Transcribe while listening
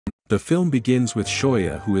The film begins with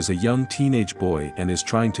Shoya, who is a young teenage boy and is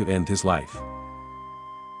trying to end his life.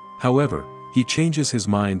 However, he changes his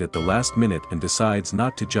mind at the last minute and decides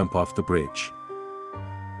not to jump off the bridge.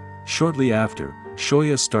 Shortly after,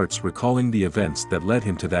 Shoya starts recalling the events that led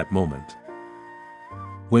him to that moment.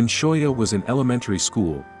 When Shoya was in elementary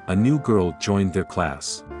school, a new girl joined their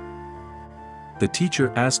class. The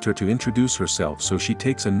teacher asked her to introduce herself, so she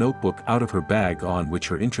takes a notebook out of her bag on which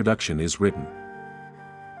her introduction is written.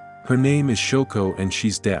 Her name is Shoko and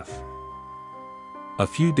she's deaf. A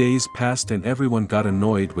few days passed and everyone got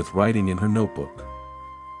annoyed with writing in her notebook.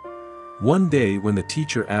 One day when the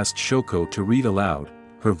teacher asked Shoko to read aloud,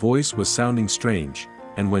 her voice was sounding strange,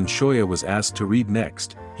 and when Shoya was asked to read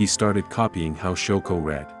next, he started copying how Shoko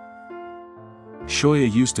read.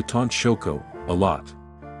 Shoya used to taunt Shoko a lot.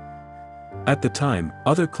 At the time,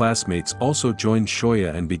 other classmates also joined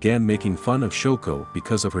Shoya and began making fun of Shoko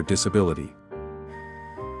because of her disability.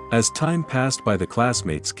 As time passed by, the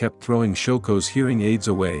classmates kept throwing Shoko's hearing aids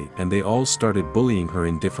away and they all started bullying her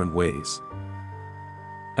in different ways.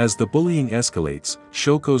 As the bullying escalates,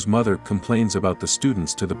 Shoko's mother complains about the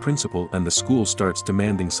students to the principal and the school starts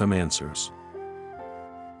demanding some answers.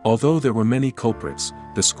 Although there were many culprits,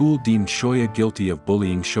 the school deemed Shoya guilty of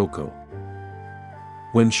bullying Shoko.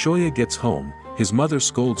 When Shoya gets home, his mother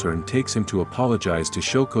scolds her and takes him to apologize to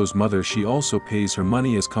Shoko's mother. She also pays her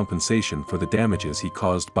money as compensation for the damages he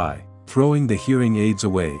caused by throwing the hearing aids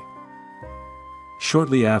away.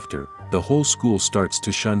 Shortly after, the whole school starts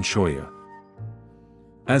to shun Shoya.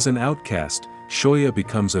 As an outcast, Shoya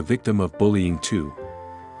becomes a victim of bullying too.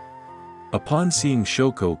 Upon seeing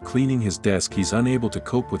Shoko cleaning his desk, he's unable to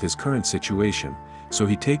cope with his current situation, so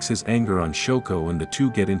he takes his anger on Shoko and the two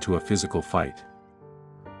get into a physical fight.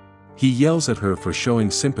 He yells at her for showing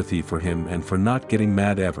sympathy for him and for not getting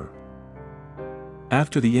mad ever.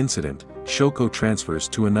 After the incident, Shoko transfers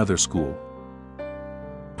to another school.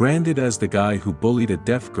 Branded as the guy who bullied a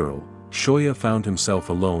deaf girl, Shoya found himself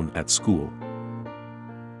alone at school.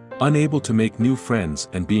 Unable to make new friends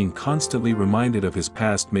and being constantly reminded of his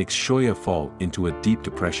past makes Shoya fall into a deep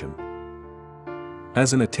depression.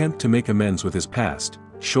 As an attempt to make amends with his past,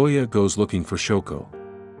 Shoya goes looking for Shoko.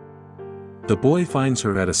 The boy finds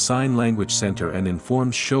her at a sign language center and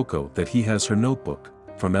informs Shoko that he has her notebook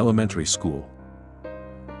from elementary school.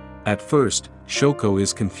 At first, Shoko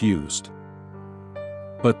is confused.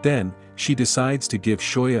 But then, she decides to give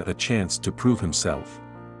Shoya a chance to prove himself.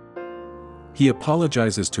 He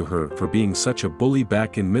apologizes to her for being such a bully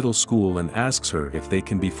back in middle school and asks her if they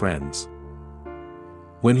can be friends.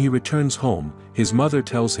 When he returns home, his mother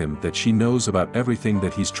tells him that she knows about everything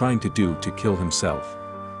that he's trying to do to kill himself.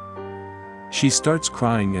 She starts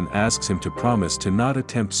crying and asks him to promise to not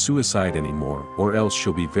attempt suicide anymore, or else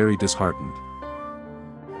she'll be very disheartened.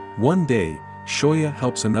 One day, Shoya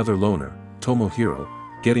helps another loner, Tomohiro,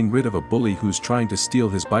 getting rid of a bully who's trying to steal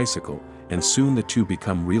his bicycle, and soon the two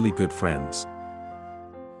become really good friends.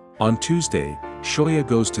 On Tuesday, Shoya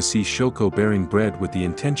goes to see Shoko bearing bread with the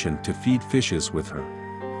intention to feed fishes with her.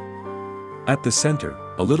 At the center,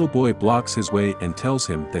 a little boy blocks his way and tells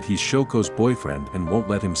him that he's Shoko's boyfriend and won't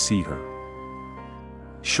let him see her.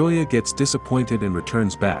 Shoya gets disappointed and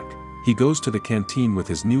returns back. He goes to the canteen with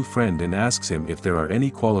his new friend and asks him if there are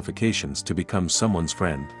any qualifications to become someone's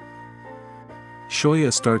friend.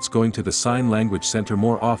 Shoya starts going to the sign language center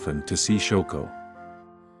more often to see Shoko.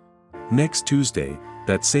 Next Tuesday,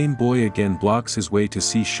 that same boy again blocks his way to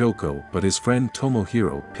see Shoko, but his friend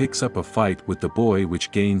Tomohiro picks up a fight with the boy,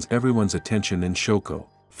 which gains everyone's attention, and Shoko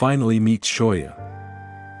finally meets Shoya.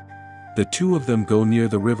 The two of them go near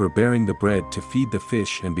the river bearing the bread to feed the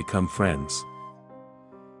fish and become friends.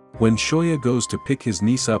 When Shoya goes to pick his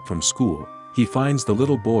niece up from school, he finds the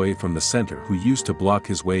little boy from the center who used to block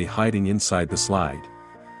his way hiding inside the slide.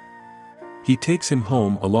 He takes him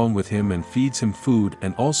home along with him and feeds him food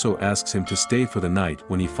and also asks him to stay for the night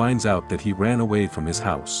when he finds out that he ran away from his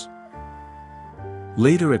house.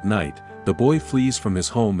 Later at night, the boy flees from his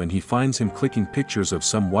home and he finds him clicking pictures of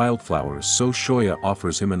some wildflowers, so Shoya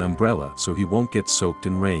offers him an umbrella so he won't get soaked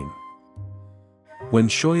in rain. When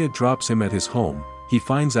Shoya drops him at his home, he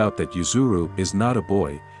finds out that Yuzuru is not a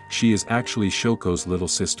boy, she is actually Shoko's little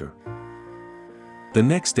sister. The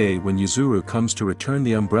next day when Yuzuru comes to return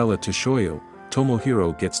the umbrella to Shoya,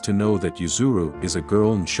 Tomohiro gets to know that Yuzuru is a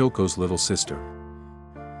girl and Shoko's little sister.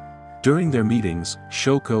 During their meetings,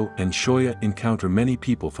 Shoko and Shoya encounter many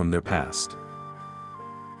people from their past.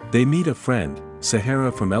 They meet a friend,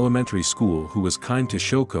 Sahara from elementary school, who was kind to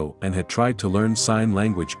Shoko and had tried to learn sign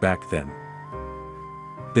language back then.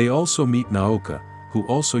 They also meet Naoka, who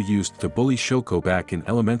also used to bully Shoko back in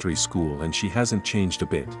elementary school, and she hasn't changed a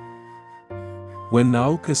bit. When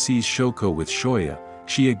Naoka sees Shoko with Shoya,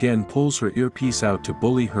 she again pulls her earpiece out to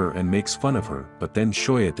bully her and makes fun of her, but then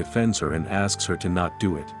Shoya defends her and asks her to not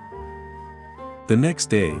do it. The next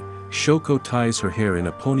day, Shoko ties her hair in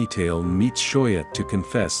a ponytail and meets Shoya to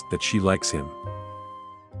confess that she likes him.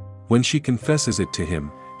 When she confesses it to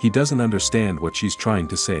him, he doesn't understand what she's trying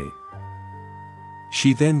to say.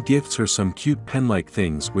 She then gifts her some cute pen-like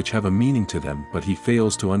things which have a meaning to them, but he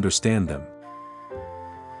fails to understand them.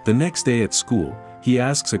 The next day at school, he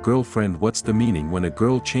asks a girlfriend what's the meaning when a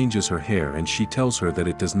girl changes her hair, and she tells her that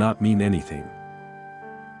it does not mean anything.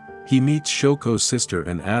 He meets Shoko's sister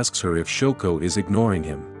and asks her if Shoko is ignoring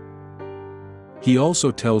him. He also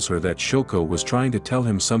tells her that Shoko was trying to tell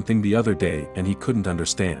him something the other day and he couldn't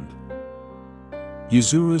understand.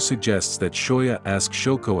 Yuzuru suggests that Shoya ask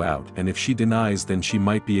Shoko out, and if she denies then she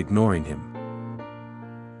might be ignoring him.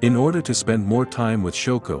 In order to spend more time with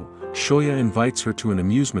Shoko, Shoya invites her to an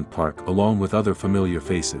amusement park along with other familiar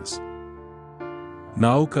faces.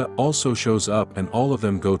 Naoka also shows up and all of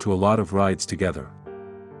them go to a lot of rides together.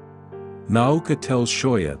 Naoka tells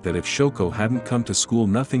Shoya that if Shoko hadn't come to school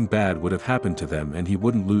nothing bad would have happened to them and he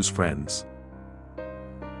wouldn't lose friends.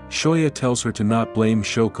 Shoya tells her to not blame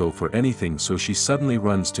Shoko for anything, so she suddenly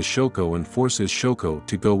runs to Shoko and forces Shoko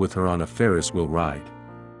to go with her on a Ferris wheel ride.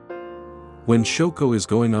 When Shoko is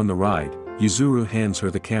going on the ride, Yuzuru hands her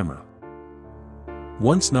the camera.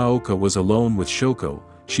 Once Naoka was alone with Shoko,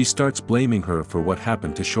 she starts blaming her for what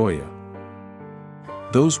happened to Shoya.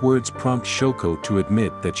 Those words prompt Shoko to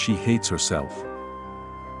admit that she hates herself.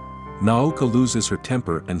 Naoka loses her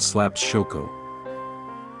temper and slaps Shoko.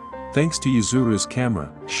 Thanks to Yuzuru's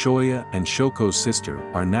camera, Shoya and Shoko's sister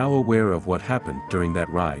are now aware of what happened during that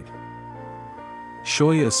ride.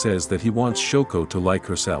 Shoya says that he wants Shoko to like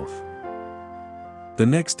herself. The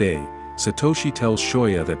next day, Satoshi tells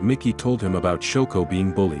Shoya that Miki told him about Shoko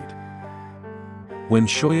being bullied. When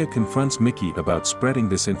Shoya confronts Miki about spreading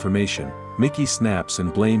this information, Miki snaps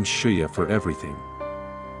and blames Shoya for everything.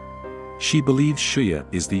 She believes Shoya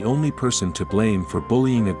is the only person to blame for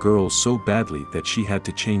bullying a girl so badly that she had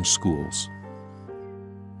to change schools.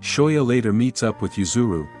 Shoya later meets up with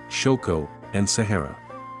Yuzuru, Shoko, and Sahara.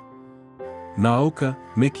 Naoka,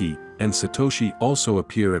 Miki, and Satoshi also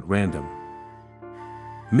appear at random.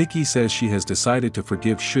 Miki says she has decided to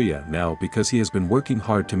forgive Shoya now because he has been working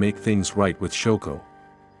hard to make things right with Shoko.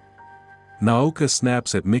 Naoka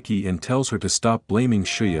snaps at Miki and tells her to stop blaming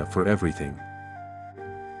Shoya for everything.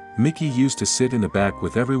 Miki used to sit in the back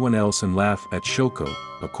with everyone else and laugh at Shoko,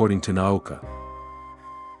 according to Naoka.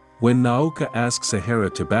 When Naoka asks Sahara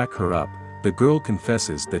to back her up, the girl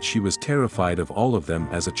confesses that she was terrified of all of them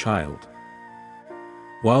as a child.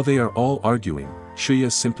 While they are all arguing,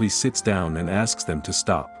 Shoya simply sits down and asks them to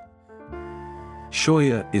stop.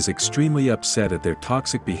 Shoya is extremely upset at their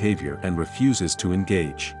toxic behavior and refuses to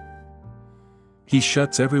engage. He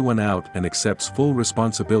shuts everyone out and accepts full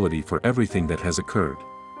responsibility for everything that has occurred.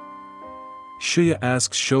 Shoya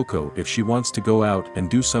asks Shoko if she wants to go out and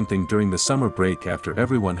do something during the summer break after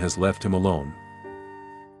everyone has left him alone.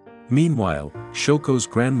 Meanwhile, Shoko's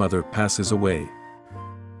grandmother passes away.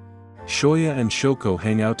 Shoya and Shoko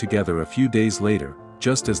hang out together a few days later,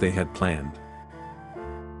 just as they had planned.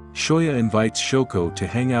 Shoya invites Shoko to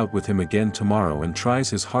hang out with him again tomorrow and tries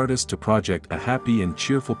his hardest to project a happy and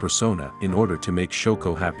cheerful persona in order to make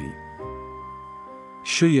Shoko happy.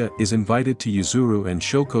 Shoya is invited to Yuzuru and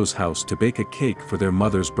Shoko's house to bake a cake for their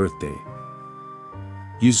mother's birthday.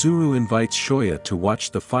 Yuzuru invites Shoya to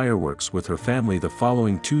watch the fireworks with her family the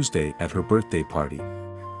following Tuesday at her birthday party.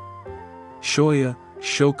 Shoya,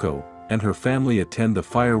 Shoko, and her family attend the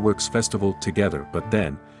fireworks festival together, but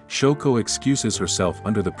then, Shoko excuses herself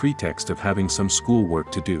under the pretext of having some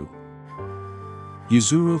schoolwork to do.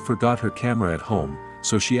 Yuzuru forgot her camera at home,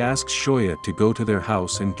 so she asks Shoya to go to their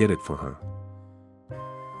house and get it for her.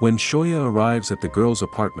 When Shoya arrives at the girl's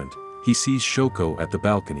apartment, he sees Shoko at the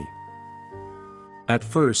balcony. At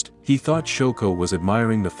first, he thought Shoko was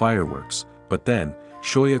admiring the fireworks, but then,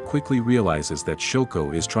 Shoya quickly realizes that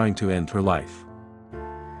Shoko is trying to end her life.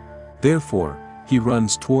 Therefore, he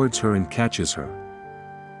runs towards her and catches her.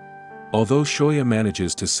 Although Shoya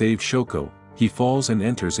manages to save Shoko, he falls and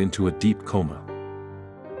enters into a deep coma.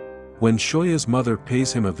 When Shoya's mother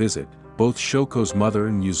pays him a visit, both Shoko's mother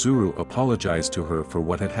and Yuzuru apologize to her for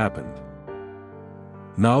what had happened.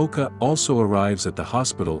 Naoka also arrives at the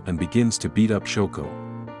hospital and begins to beat up Shoko.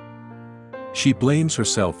 She blames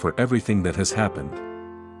herself for everything that has happened.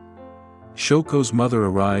 Shoko's mother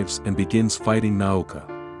arrives and begins fighting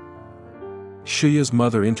Naoka. Shoya's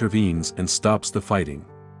mother intervenes and stops the fighting.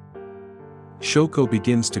 Shoko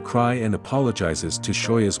begins to cry and apologizes to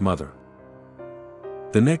Shoya's mother.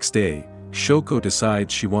 The next day, Shoko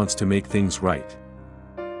decides she wants to make things right.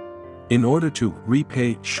 In order to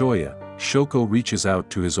repay Shoya, Shoko reaches out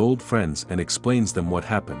to his old friends and explains them what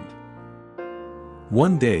happened.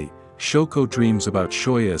 One day, Shoko dreams about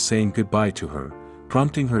Shoya saying goodbye to her,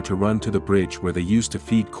 prompting her to run to the bridge where they used to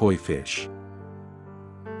feed koi fish.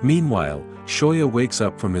 Meanwhile, Shoya wakes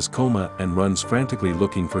up from his coma and runs frantically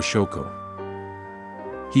looking for Shoko.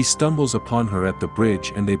 He stumbles upon her at the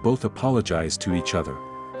bridge and they both apologize to each other.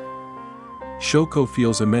 Shoko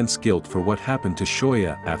feels immense guilt for what happened to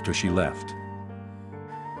Shoya after she left.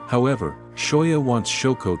 However, Shoya wants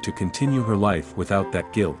Shoko to continue her life without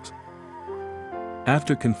that guilt.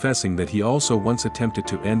 After confessing that he also once attempted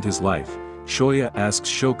to end his life, Shoya asks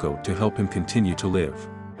Shoko to help him continue to live.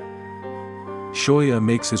 Shoya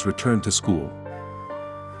makes his return to school.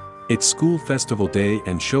 It's school festival day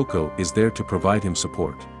and Shoko is there to provide him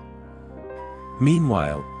support.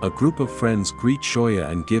 Meanwhile, a group of friends greet Shoya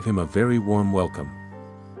and give him a very warm welcome.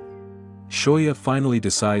 Shoya finally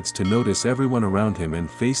decides to notice everyone around him and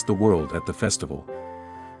face the world at the festival.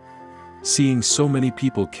 Seeing so many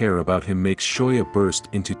people care about him makes Shoya burst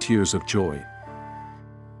into tears of joy.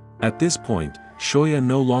 At this point, Shoya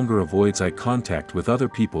no longer avoids eye contact with other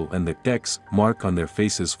people and the X mark on their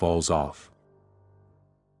faces falls off.